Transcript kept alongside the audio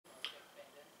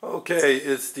Okay,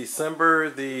 it's December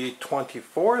the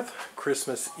 24th,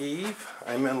 Christmas Eve.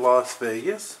 I'm in Las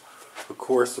Vegas, of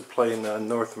course, to play in the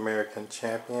North American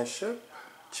Championship,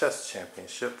 Chess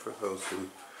Championship, for those who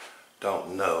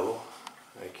don't know.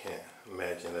 I can't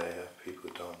imagine that I have people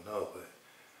who don't know, but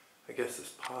I guess it's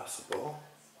possible.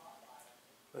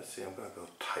 Let's see, I'm going to go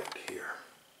tight here.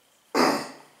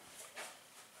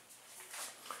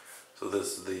 So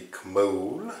this is the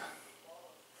commode.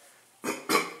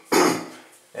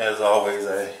 As always,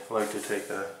 I like to take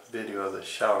a video of the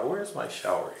shower. Where's my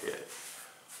shower head?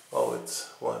 Oh, it's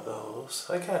one of those.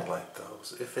 I kind of like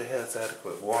those if it has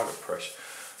adequate water pressure.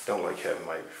 Don't like having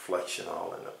my reflection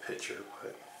all in the picture,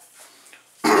 but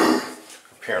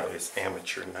apparently it's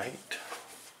amateur night.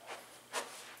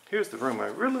 Here's the room. I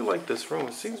really like this room.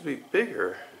 It seems to be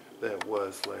bigger than it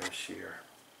was last year.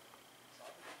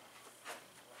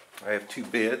 I have two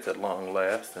beds at long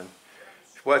last, and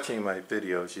if you're watching my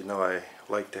videos, you know I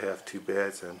like to have two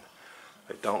beds and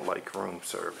I don't like room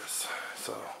service.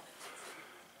 So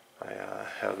I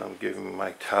have them giving me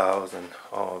my towels and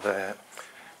all that.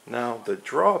 Now the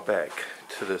drawback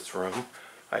to this room,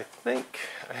 I think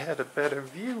I had a better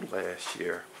view last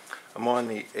year. I'm on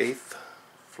the 8th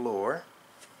floor,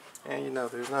 and you know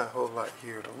there's not a whole lot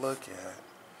here to look at,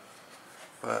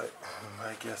 but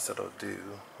I guess it'll do.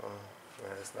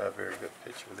 It's not a very good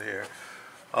picture there.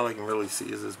 All I can really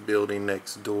see is this building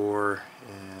next door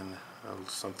and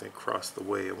something across the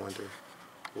way. I wonder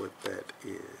what that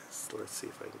is. Let's see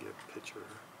if I can get a picture.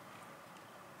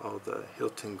 Oh, the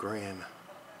Hilton Grand.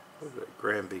 What is that?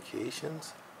 Grand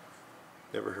Vacations?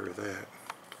 Never heard of that.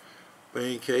 But in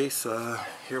any case,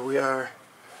 here we are,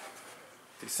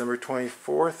 December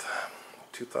 24th,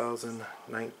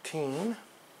 2019.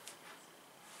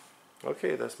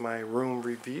 Okay, that's my room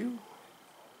review.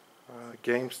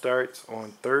 Game starts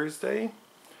on Thursday.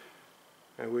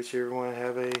 I wish everyone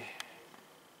have a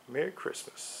Merry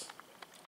Christmas.